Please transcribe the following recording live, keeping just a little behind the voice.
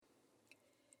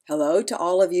Hello to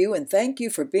all of you, and thank you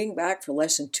for being back for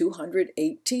lesson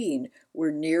 218. We're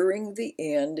nearing the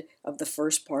end of the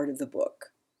first part of the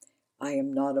book. I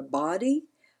am not a body.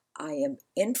 I am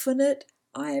infinite.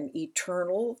 I am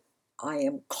eternal. I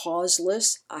am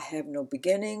causeless. I have no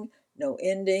beginning, no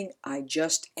ending. I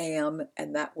just am,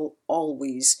 and that will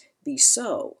always be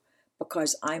so,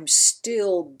 because I'm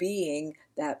still being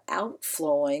that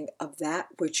outflowing of that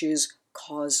which is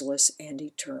causeless and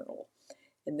eternal.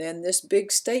 And then this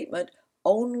big statement,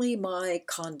 only my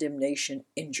condemnation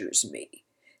injures me.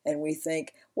 And we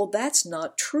think, well, that's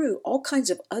not true. All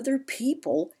kinds of other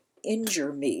people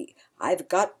injure me. I've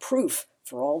got proof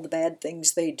for all the bad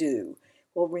things they do.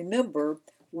 Well, remember,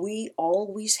 we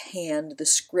always hand the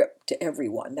script to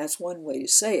everyone. That's one way to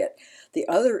say it. The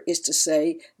other is to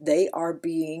say they are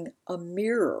being a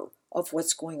mirror of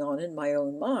what's going on in my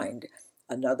own mind.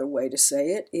 Another way to say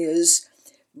it is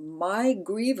my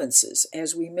grievances,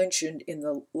 as we mentioned in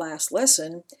the last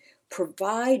lesson,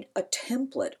 provide a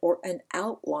template or an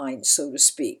outline, so to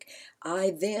speak.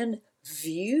 I then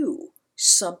view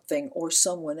something or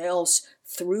someone else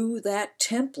through that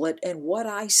template, and what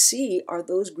I see are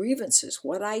those grievances.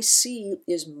 What I see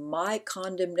is my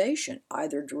condemnation,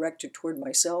 either directed toward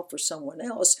myself or someone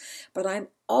else, but I'm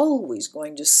always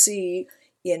going to see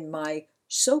in my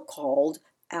so-called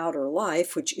outer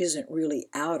life, which isn't really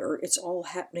outer, it's all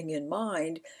happening in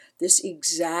mind, this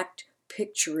exact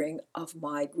picturing of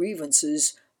my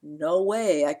grievances. No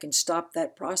way I can stop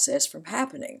that process from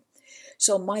happening.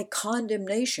 So my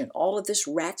condemnation, all of this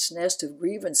rat's nest of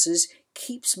grievances,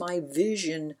 keeps my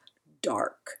vision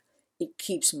dark. It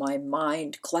keeps my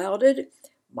mind clouded,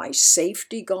 my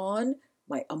safety gone,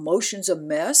 my emotions a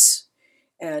mess,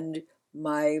 and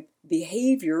my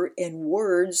behavior and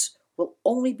words will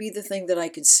only be the thing that I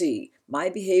can see. My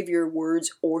behavior,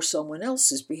 words, or someone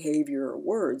else's behavior or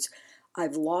words.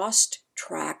 I've lost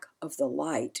track of the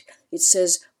light. It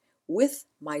says, with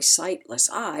my sightless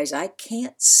eyes, I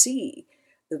can't see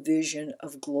the vision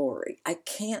of glory. I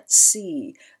can't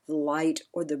see the light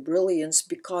or the brilliance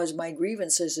because my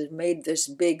grievances have made this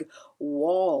big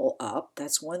wall up.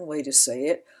 That's one way to say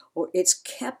it. Or it's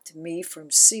kept me from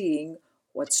seeing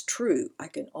what's true. I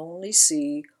can only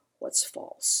see what's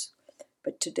false.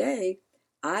 But today,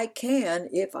 I can,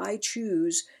 if I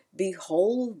choose,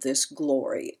 behold this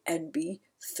glory and be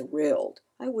thrilled.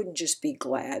 I wouldn't just be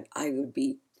glad, I would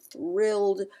be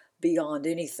thrilled beyond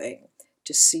anything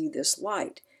to see this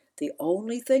light. The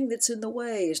only thing that's in the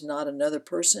way is not another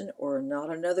person or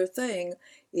not another thing.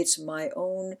 It's my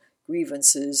own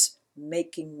grievances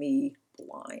making me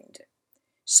blind.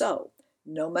 So,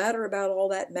 no matter about all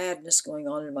that madness going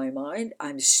on in my mind,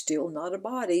 I'm still not a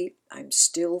body. I'm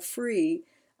still free.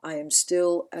 I am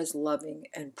still as loving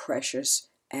and precious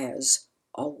as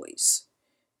always.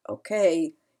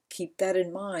 Okay, keep that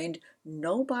in mind.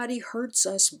 Nobody hurts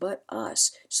us but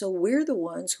us. So we're the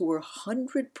ones who are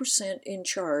 100% in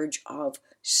charge of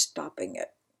stopping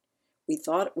it. We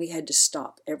thought we had to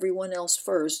stop everyone else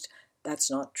first.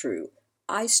 That's not true.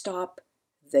 I stop,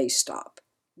 they stop.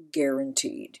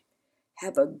 Guaranteed.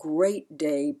 Have a great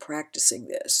day practicing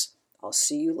this. I'll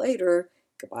see you later.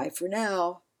 Goodbye for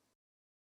now.